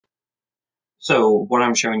So what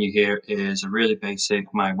I'm showing you here is a really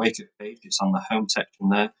basic my Wakelet page. It's on the home section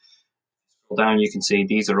there. Scroll down, you can see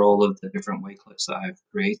these are all of the different Wakelets that I've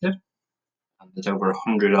created. And there's over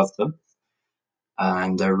 100 of them.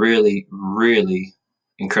 And they're really, really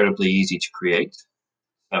incredibly easy to create.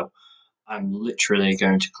 So I'm literally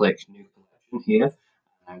going to click New Collection here.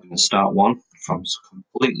 I'm going to start one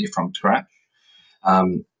completely from scratch.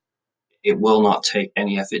 It will not take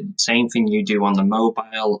any effort. Same thing you do on the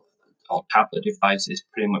mobile or tablet device is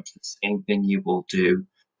pretty much the same thing you will do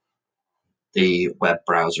the web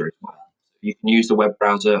browser as well. You can use the web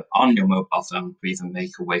browser on your mobile phone to even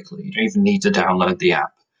make a Wakelet. You don't even need to download the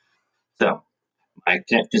app. So my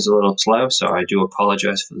connection is a little slow, so I do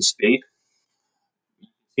apologize for the speed.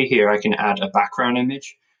 See here, I can add a background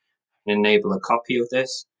image and enable a copy of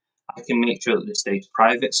this. I can make sure that this stays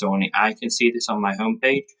private, so only I can see this on my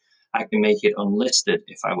homepage. I can make it unlisted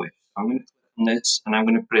if I wish. I'm going to click on this and I'm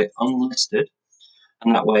going to put it unlisted.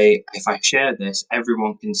 And that way, if I share this,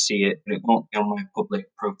 everyone can see it, but it won't be on my public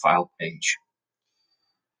profile page.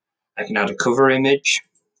 I can add a cover image,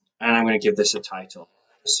 and I'm going to give this a title.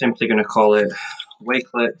 I'm simply going to call it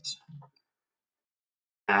Wakelet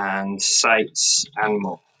and Sites and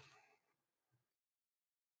More.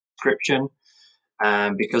 Description,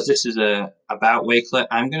 and because this is about Wakelet,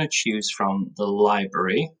 I'm going to choose from the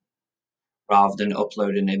library rather than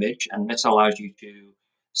upload an image, and this allows you to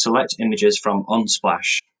select images from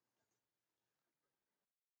Unsplash.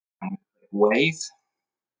 Wave,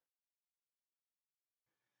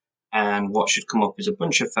 and what should come up is a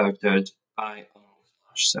bunch of photos by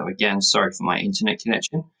Unsplash. So again, sorry for my internet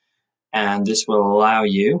connection, and this will allow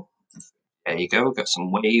you. There you go. We've got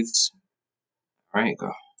some waves. All right,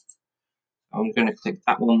 go. I'm going to click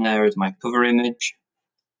that one there as my cover image.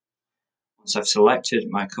 Once I've selected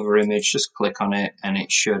my cover image, just click on it and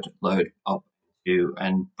it should load up to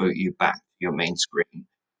and boot you back to your main screen.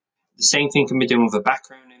 The same thing can be done with a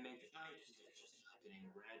background image.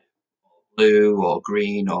 Blue or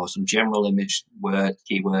green or some general image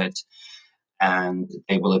keywords, and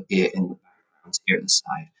they will appear in the background here at the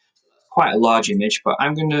side. Quite a large image, but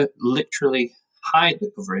I'm going to literally hide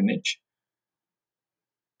the cover image,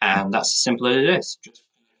 and that's as simple as it is. Just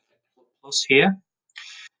plus here.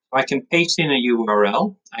 I can paste in a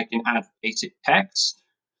URL. I can add basic text,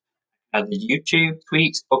 add the YouTube,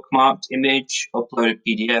 tweets, bookmarked image, upload a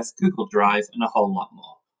PDF, Google Drive, and a whole lot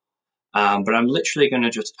more. But I'm literally going to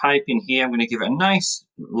just type in here. I'm going to give it a nice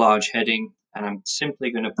large heading, and I'm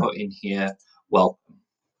simply going to put in here, welcome.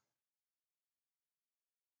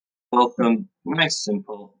 Welcome, nice,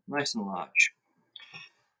 simple, nice and large.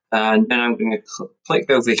 And then I'm going to click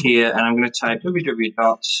over here, and I'm going to type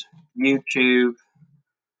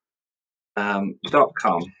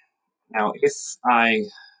www.youtube.com. Now, if I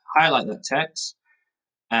highlight that text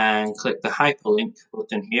and click the hyperlink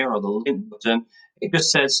button here, or the link button, it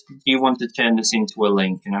just says, do you want to turn this into a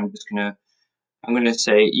link? And I'm going to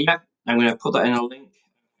say, yeah, I'm going to put that in a link.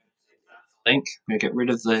 I'm going to get rid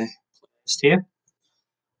of the list here.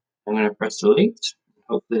 I'm going to press delete.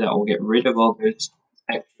 Hopefully that will get rid of all those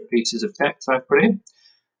extra pieces of text I've put in.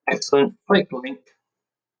 Excellent. Click link.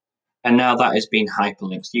 And now that has been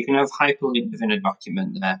hyperlinked. So you can have hyperlink within a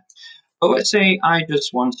document there. But let's say I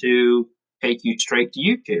just want to take you straight to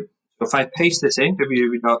YouTube. So if I paste this in,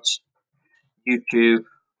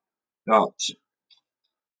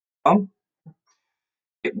 www.youtube.com,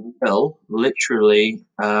 it will literally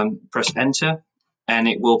press enter, and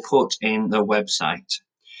it will put in the website.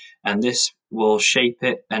 And this will shape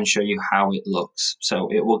it and show you how it looks.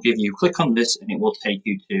 So it will give you, click on this and it will take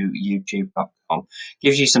you to youtube.com.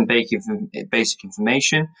 Gives you some basic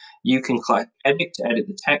information. You can click edit to edit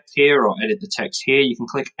the text here, or edit the text here. You can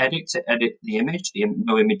click edit to edit the image.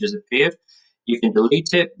 No image has appeared. You can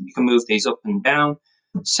delete it. You can move these up and down.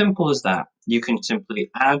 Simple as that. You can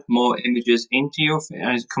simply add more images into your,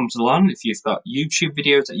 as it comes along. If you've got YouTube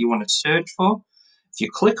videos that you want to search for, if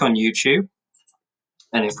you click on YouTube,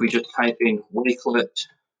 and if we just type in Wakelet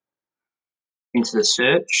into the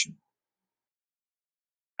search,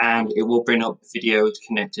 and it will bring up videos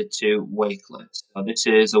connected to Wakelet. So this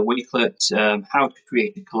is a Wakelet, how to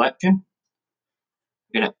create a collection.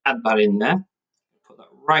 I'm going to add that in there, put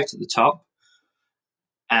that right at the top,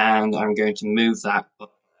 and I'm going to move that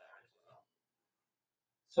up.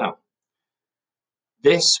 So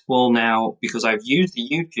this will now, because I've used the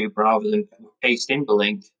YouTube rather than paste in the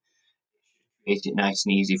link, make it nice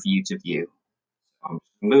and easy for you to view. I'm going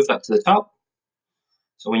to move that to the top.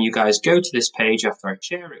 So when you guys go to this page after I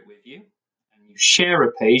share it with you, and you share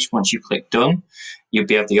a page, once you click done, you'll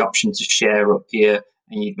be able the option to share up here,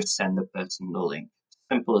 and you just send the person the link.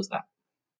 Simple as that.